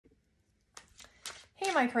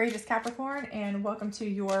Hey, my courageous Capricorn, and welcome to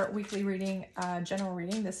your weekly reading, general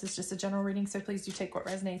reading. This is just a general reading, so please do take what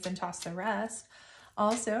resonates and toss the rest.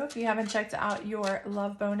 Also, if you haven't checked out your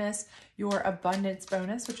love bonus, your abundance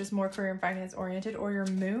bonus, which is more career and finance oriented, or your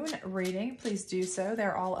moon reading, please do so.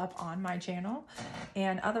 They're all up on my channel.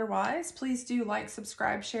 And otherwise, please do like,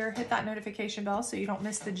 subscribe, share, hit that notification bell so you don't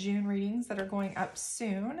miss the June readings that are going up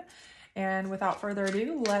soon. And without further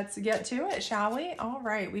ado, let's get to it, shall we? All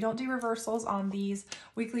right, we don't do reversals on these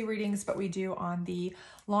weekly readings, but we do on the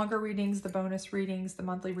longer readings, the bonus readings, the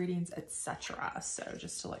monthly readings, etc. So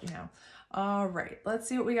just to let you know. All right, let's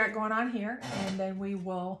see what we got going on here, and then we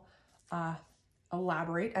will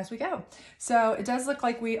elaborate as we go. So it does look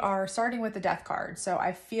like we are starting with the Death card. So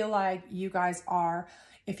I feel like you guys are,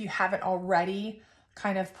 if you haven't already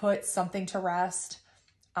kind of put something to rest,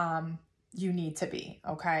 you need to be,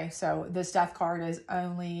 okay? So this Death card is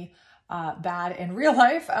only bad in real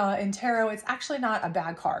life. In tarot, it's actually not a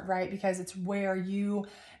bad card, right? Because it's where you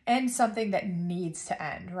end something that needs to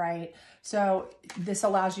end, right? So this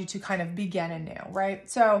allows you to kind of begin anew, right?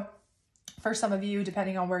 So for some of you,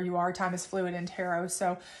 depending on where you are, time is fluid in tarot.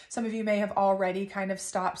 So some of you may have already kind of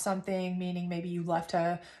stopped something, meaning maybe you left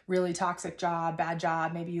a really toxic job, bad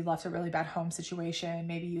job. Maybe you left a really bad home situation.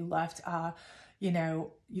 Maybe you left, you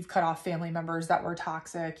know, you've cut off family members that were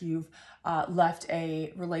toxic. You've left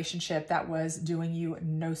a relationship that was doing you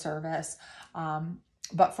no service.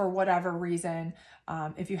 But for whatever reason,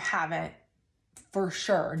 if you haven't, for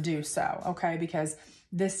sure do so, okay? Because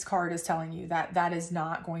this card is telling you that that is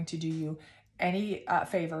not going to do you any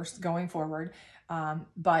favors going forward.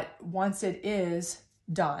 But once it is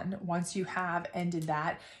done, once you have ended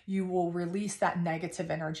that, you will release that negative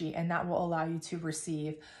energy, and that will allow you to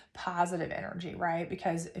receive positive energy, right?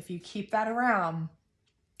 Because if you keep that around,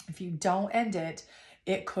 if you don't end it,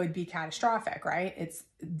 it could be catastrophic, right? It's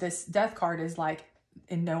this Death card is like,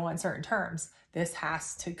 in no uncertain terms, this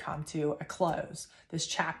has to come to a close, this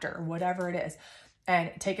chapter, whatever it is.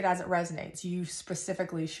 And take it as it resonates. You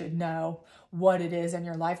specifically should know what it is in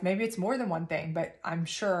your life. Maybe it's more than one thing, but I'm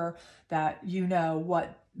sure that you know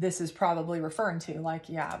what this is probably referring to. Like,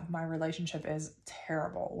 yeah, my relationship is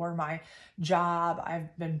terrible, or my job,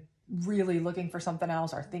 I've been really looking for something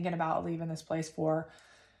else, or thinking about leaving this place for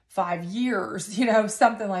 5 years, you know,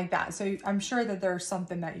 something like that. So I'm sure that there's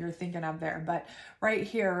something that you're thinking of there. But right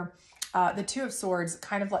here, the Two of Swords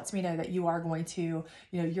kind of lets me know that you are going to,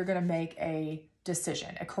 you know, you're going to make a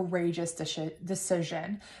decision, a courageous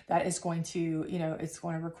decision that is going to, you know, it's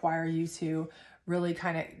going to require you to really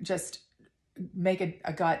kind of just make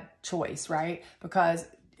a gut choice, right? Because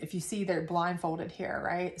if you see, they're blindfolded here,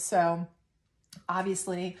 right? So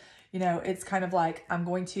obviously, you know, it's kind of like, I'm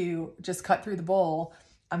going to just cut through the bull.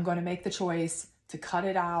 I'm going to make the choice to cut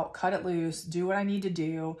it out, cut it loose, do what I need to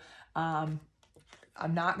do.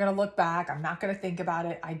 I'm not going to look back. I'm not going to think about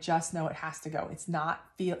it. I just know it has to go.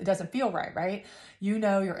 It doesn't feel right, right? You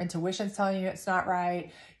know, your intuition's telling you it's not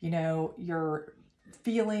right. You know, your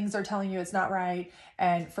feelings are telling you it's not right.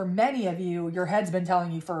 And for many of you, your head's been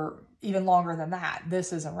telling you for even longer than that.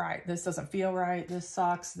 This isn't right. This doesn't feel right. This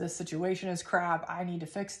sucks. This situation is crap. I need to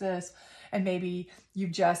fix this. And maybe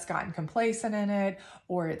you've just gotten complacent in it,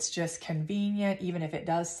 or it's just convenient, even if it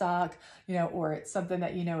does suck, you know, or it's something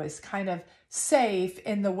that, you know, is kind of safe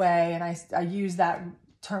in the way. And I use that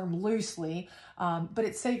term loosely, but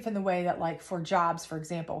it's safe in the way that, like, for jobs, for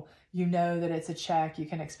example, you know that it's a check you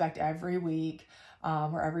can expect every week,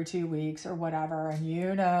 or every 2 weeks or whatever. And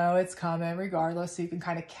you know it's coming regardless. So you can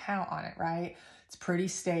kind of count on it, right? It's pretty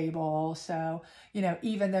stable. So, you know,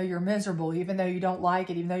 even though you're miserable, even though you don't like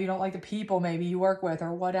it, even though you don't like the people maybe you work with,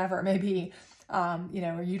 or whatever it may be, you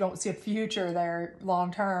know, or you don't see a future there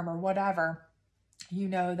long-term or whatever, you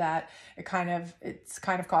know that it's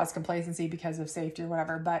kind of caused complacency because of safety or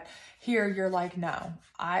whatever. But here you're like, no,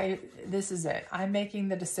 this is it. I'm making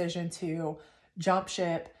the decision to jump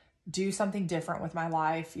ship, do something different with my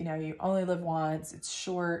life. You know, you only live once. It's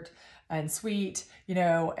short and sweet, you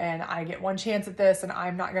know, and I get one chance at this, and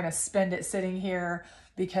I'm not going to spend it sitting here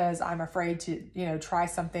because I'm afraid to, you know, try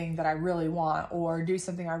something that I really want, or do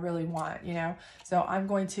something I really want, you know. So I'm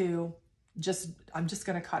just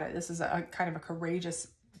going to cut it. This is a kind of a courageous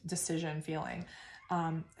decision feeling.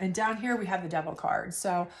 And down here we have the Devil card.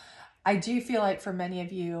 So I do feel like for many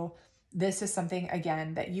of you, this is something,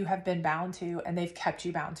 again, that you have been bound to, and they've kept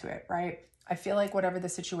you bound to it, right? I feel like whatever the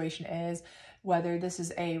situation is, whether this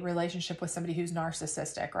is a relationship with somebody who's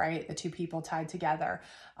narcissistic, right? The two people tied together,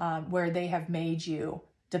 where they have made you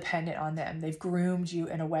dependent on them. They've groomed you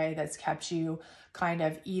in a way that's kept you kind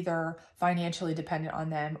of either financially dependent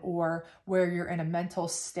on them, or where you're in a mental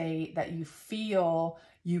state that you feel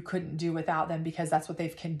you couldn't do without them because that's what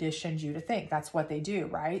they've conditioned you to think. That's what they do,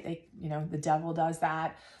 right? They, the devil does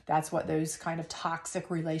that. That's what those kind of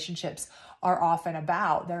toxic relationships are often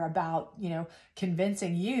about. They're about,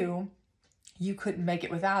 convincing you couldn't make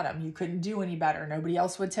it without them. You couldn't do any better. Nobody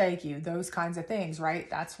else would take you. Those kinds of things, right?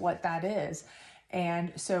 That's what that is.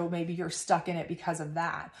 And so maybe you're stuck in it because of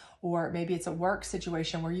that. Or maybe it's a work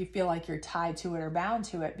situation where you feel like you're tied to it or bound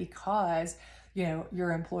to it because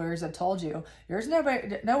your employers have told you there's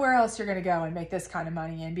nowhere else you're going to go and make this kind of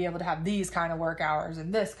money and be able to have these kind of work hours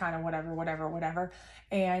and this kind of whatever.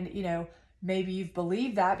 And, maybe you've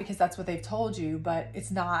believed that because that's what they've told you, but it's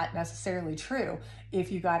not necessarily true.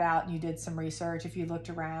 If you got out and you did some research, if you looked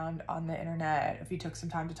around on the internet, if you took some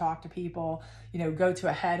time to talk to people, go to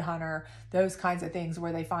a headhunter, those kinds of things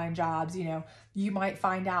where they find jobs, you might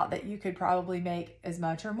find out that you could probably make as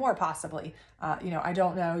much or more possibly. I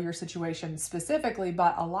don't know your situation specifically,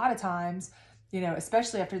 but a lot of times,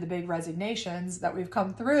 especially after the big resignations that we've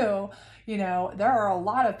come through, there are a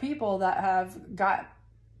lot of people that have got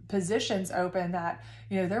positions open that,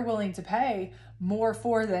 they're willing to pay more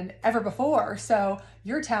for than ever before. So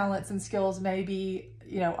your talents and skills may be,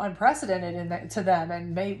 unprecedented to them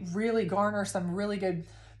and may really garner some really good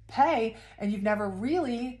pay. And you've never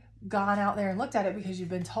really gone out there and looked at it because you've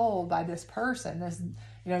been told by this person,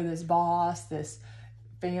 this boss, this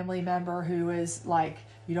family member who is like,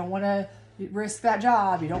 you don't want to risk that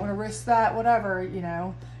job. You don't want to risk that, whatever, you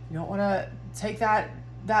don't want to take that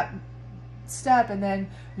step and then,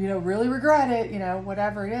 really regret it,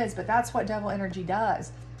 whatever it is. But that's what devil energy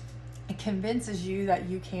does. It convinces you that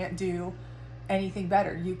you can't do anything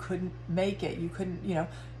better. You couldn't make it. You couldn't,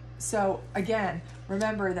 So again,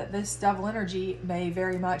 remember that this devil energy may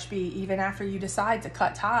very much be, even after you decide to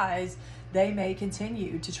cut ties, they may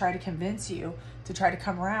continue to try to convince you to try to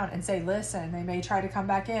come around and say, listen. They may try to come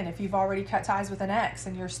back in if you've already cut ties with an ex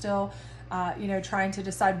and you're still trying to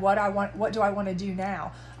decide what do I want to do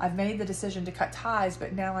now? I've made the decision to cut ties,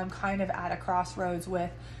 but now I'm kind of at a crossroads with,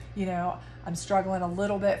 I'm struggling a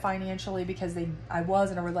little bit financially because I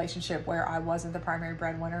was in a relationship where I wasn't the primary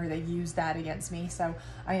breadwinner. They used that against me. So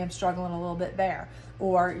I am struggling a little bit there.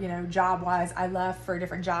 Or, job wise, I left for a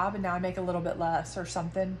different job and now I make a little bit less or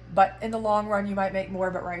something. But in the long run, you might make more,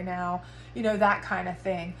 but right now, that kind of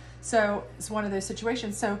thing. So it's one of those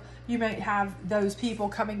situations. So you might have those people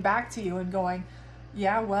coming back to you and going,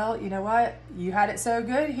 yeah, well, you know what? You had it so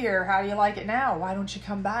good here. How do you like it now? Why don't you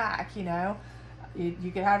come back?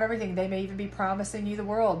 You could have everything. They may even be promising you the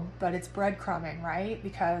world, but it's breadcrumbing, right?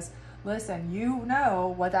 Because listen, you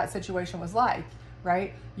know what that situation was like,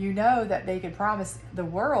 right? You know that they could promise the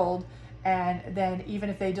world, and then even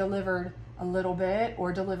if they delivered a little bit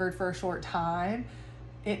or delivered for a short time,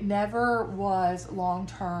 it never was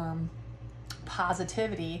long-term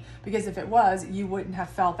positivity, because if it was, you wouldn't have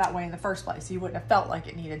felt that way in the first place. You wouldn't have felt like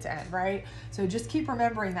it needed to end, right? So just keep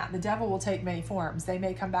remembering that the devil will take many forms. They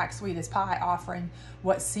may come back sweet as pie, offering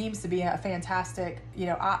what seems to be a fantastic,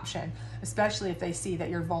 option, especially if they see that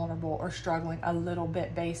you're vulnerable or struggling a little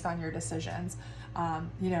bit based on your decisions,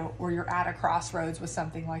 or you're at a crossroads with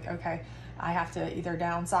something like, okay, I have to either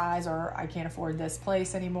downsize or I can't afford this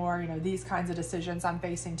place anymore. These kinds of decisions I'm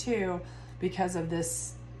facing too because of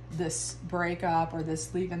this breakup or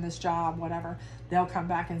this leaving this job, whatever. They'll come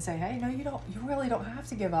back and say, hey, no, you really don't have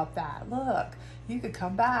to give up that. Look, you could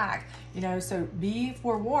come back, so be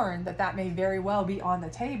forewarned that may very well be on the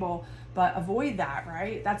table, but avoid that,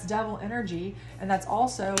 right? That's devil energy. And that's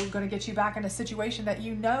also going to get you back in a situation that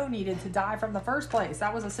needed to die from the first place.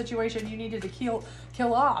 That was a situation you needed to kill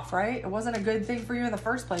off, right? It wasn't a good thing for you in the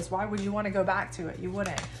first place. Why would you want to go back to it? You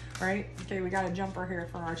wouldn't, right? Okay, we got a jumper here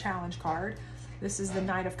for our challenge card. This is the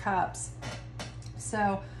Knight of Cups.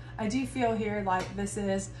 So I do feel here like this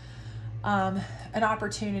is an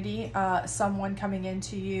opportunity, someone coming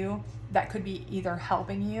into you that could be either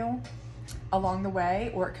helping you along the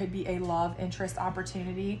way, or it could be a love interest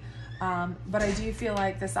opportunity. But I do feel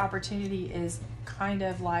like this opportunity is kind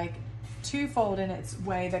of like twofold in its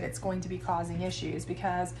way that it's going to be causing issues,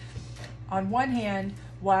 because on one hand,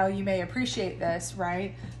 while you may appreciate this,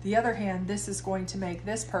 right, the other hand, this is going to make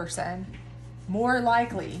this person more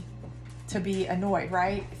likely to be annoyed,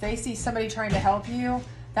 right? If they see somebody trying to help you,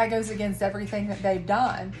 that goes against everything that they've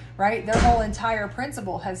done, right? Their whole entire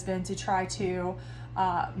principle has been to try to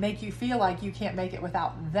make you feel like you can't make it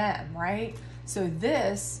without them, right? So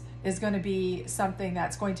this is going to be something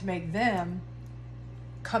that's going to make them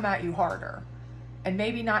come at you harder, and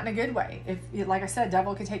maybe not in a good way. If, like I said,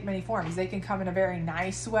 devil can take many forms. They can come in a very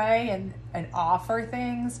nice way and offer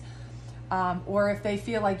things, or if they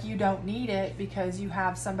feel like you don't need it because you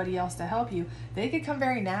have somebody else to help you, they could come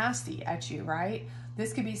very nasty at you, right?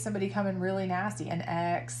 this could be somebody coming really nasty, an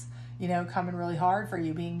ex, you know, coming really hard for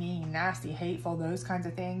you, being mean, nasty, hateful, those kinds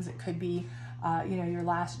of things. It could be, you know, your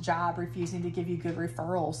last job refusing to give you good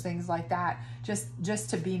referrals, things like that, just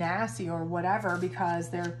to be nasty or whatever, because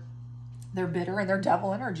they're bitter and they're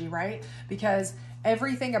devil energy, right? Because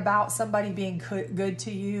everything about somebody being good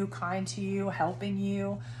to you, kind to you, helping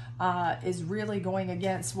you, is really going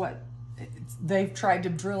against what they've tried to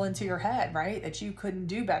drill into your head, right? That you couldn't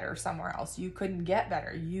do better somewhere else. You couldn't get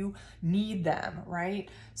better. You need them, right?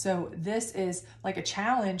 So this is like a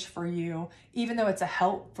challenge for you. Even though it's a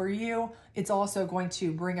help for you, it's also going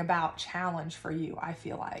to bring about challenge for you, I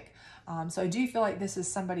feel like. So I do feel like this is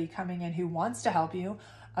somebody coming in who wants to help you,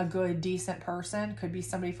 a good, decent person. Could be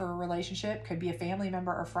somebody for a relationship, could be a family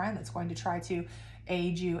member or friend that's going to try to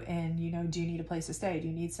aid you in, you know, do you need a place to stay? Do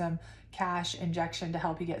you need some cash injection to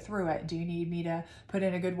help you get through it? Do you need me to put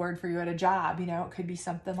in a good word for you at a job? You know, it could be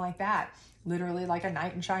something like that, literally like a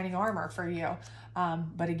knight in shining armor for you.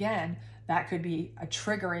 But again, that could be a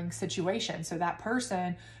triggering situation. So that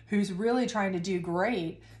person who's really trying to do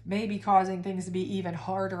great may be causing things to be even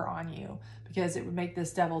harder on you, because it would make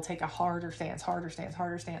this devil take a harder stance.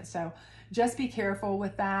 So just be careful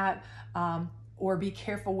with that. Or be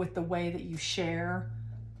careful with the way that you share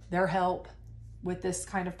their help with this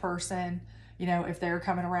kind of person. You know, if they're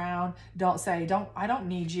coming around, don't say, I don't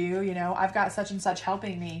need you, you know, I've got such and such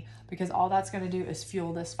helping me, because all that's going to do is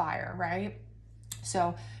fuel this fire, right?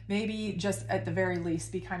 So maybe just at the very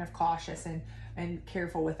least, be kind of cautious and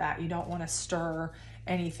careful with that. You don't want to stir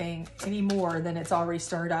anything any more than it's already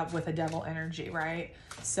stirred up with a devil energy, right?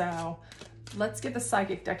 So let's get the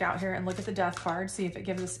psychic deck out here and look at the death card, see if it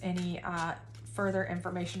gives us any further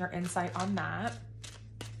information or insight on that.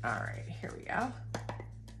 All right, here we go.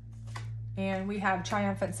 And we have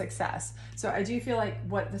triumphant success. So I do feel like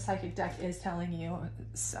what the psychic deck is telling you,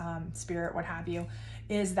 spirit, what have you,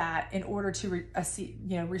 is that in order to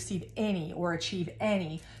receive any or achieve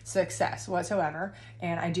any success whatsoever,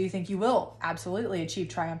 and I do think you will absolutely achieve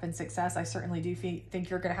triumphant success. I certainly do think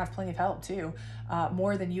you're going to have plenty of help too,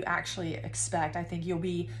 more than you actually expect. I think you'll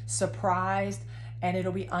be surprised, and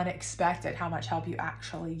it'll be unexpected how much help you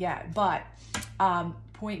actually get. But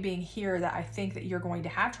point being here that I think that you're going to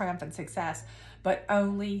have triumphant success, but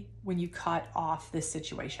only when you cut off this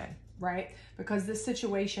situation, right? Because this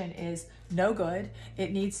situation is no good.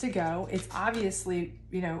 It needs to go. It's obviously,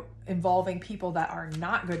 you know, involving people that are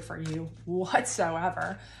not good for you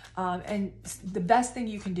whatsoever. And the best thing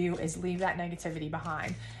you can do is leave that negativity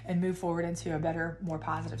behind and move forward into a better, more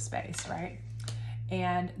positive space, right?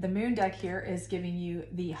 And the moon deck here is giving you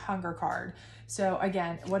the hunger card. So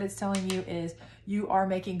again, what it's telling you is you are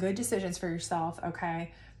making good decisions for yourself,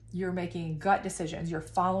 okay? You're making gut decisions. You're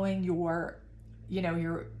following your, you know,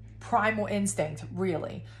 your primal instinct,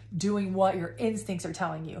 really. Doing what your instincts are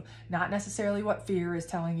telling you, not necessarily what fear is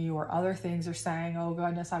telling you or other things are saying, oh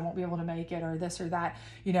goodness, I won't be able to make it, or this or that,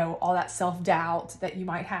 you know, all that self-doubt that you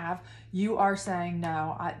might have. You are saying,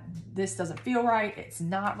 no, this doesn't feel right. It's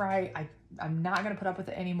not right. I'm not going to put up with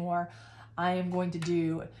it anymore. I am going to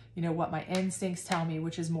do, you know, what my instincts tell me,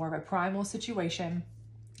 which is more of a primal situation,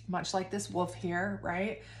 much like this wolf here,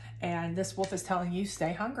 right? And this wolf is telling you,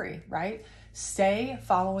 stay hungry, right? Stay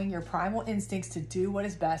following your primal instincts to do what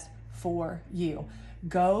is best for you.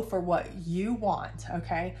 Go for what you want,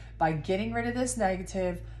 okay? By getting rid of this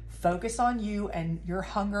negative, focus on you and your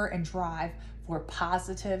hunger and drive for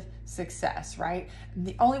positive success, right? And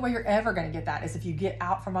the only way you're ever going to get that is if you get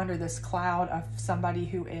out from under this cloud of somebody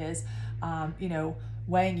who is, you know,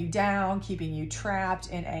 weighing you down, keeping you trapped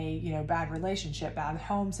in a, you know, bad relationship, bad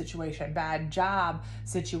home situation, bad job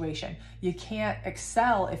situation. You can't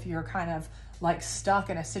excel if you're kind of like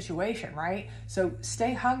stuck in a situation, right? So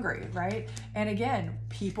stay hungry, right? And again,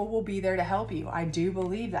 people will be there to help you. I do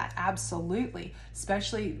believe that, absolutely.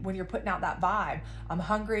 Especially when you're putting out that vibe. I'm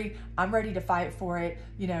hungry, I'm ready to fight for it.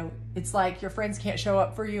 You know, it's like your friends can't show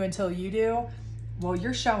up for you until you do. Well,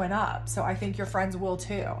 you're showing up. So I think your friends will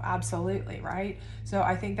too, absolutely, right? So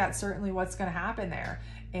I think that's certainly what's gonna happen there.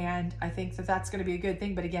 And I think that that's gonna be a good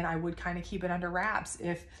thing. But again, I would kind of keep it under wraps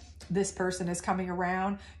if this person is coming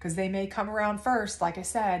around, because they may come around first, like I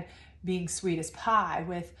said, being sweet as pie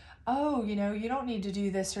with, oh, you know, you don't need to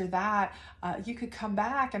do this or that. You could come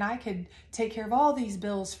back and I could take care of all these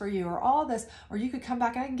bills for you, or all this, or you could come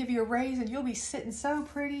back and I can give you a raise and you'll be sitting so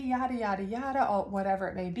pretty, yada, yada, yada, or whatever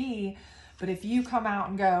it may be. But if you come out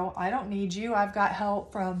and go, I don't need you, I've got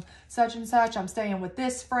help from such and such, I'm staying with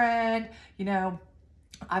this friend, you know,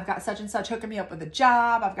 I've got such and such hooking me up with a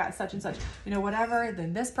job, I've got such and such, you know, whatever,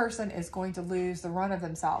 then this person is going to lose the run of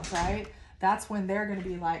themselves, right? That's when they're going to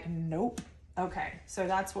be like, nope. Okay, so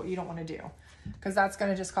that's what you don't want to do. because that's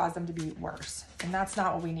going to just cause them to be worse. And that's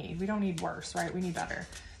not what we need. We don't need worse, right? We need better.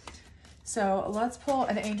 So let's pull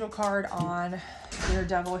an angel card on your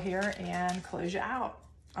devil here and close you out.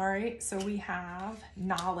 All right, so we have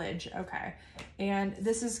knowledge, okay. And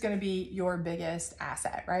this is gonna be your biggest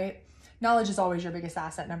asset, right? Knowledge is always your biggest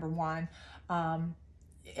asset, number one,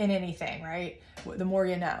 in anything, right? The more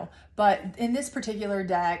you know. But in this particular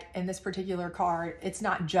deck, in this particular card, it's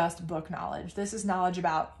not just book knowledge. This is knowledge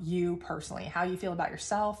about you personally, how you feel about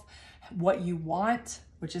yourself, what you want,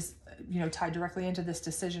 which is, you know, tied directly into this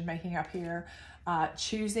decision making up here,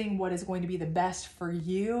 choosing what is going to be the best for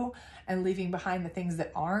you and leaving behind the things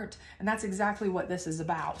that aren't. And that's exactly what this is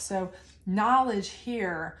about. So knowledge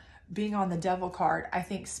here, being on the devil card, I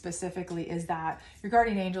think specifically is that your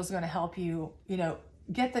guardian angel is going to help you, you know,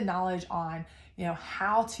 get the knowledge on, you know,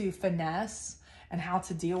 how to finesse and how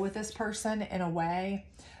to deal with this person in a way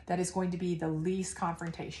that is going to be the least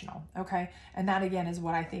confrontational, okay? And that, again, is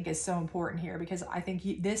what I think is so important here, because I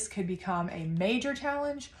think this could become a major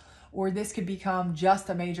challenge, or this could become just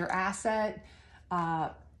a major asset,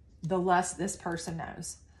 the less this person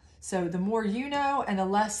knows. So the more you know and the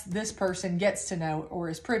less this person gets to know or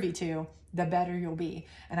is privy to, the better you'll be.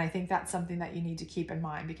 And I think that's something that you need to keep in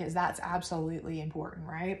mind, because that's absolutely important,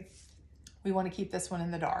 right? We want to keep this one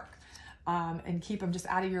in the dark. And keep them just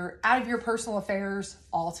out of your personal affairs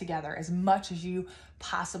altogether, as much as you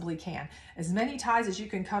possibly can. As many ties as you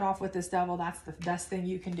can cut off with this devil, that's the best thing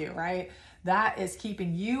you can do, right? That is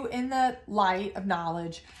keeping you in the light of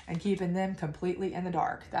knowledge and keeping them completely in the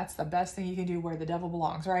dark. That's the best thing you can do where the devil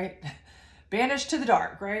belongs, right? Banished to the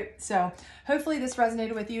dark, right? So hopefully this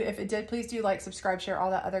resonated with you. If it did, please do like, subscribe, share,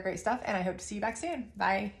 all that other great stuff. And I hope to see you back soon.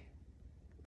 Bye.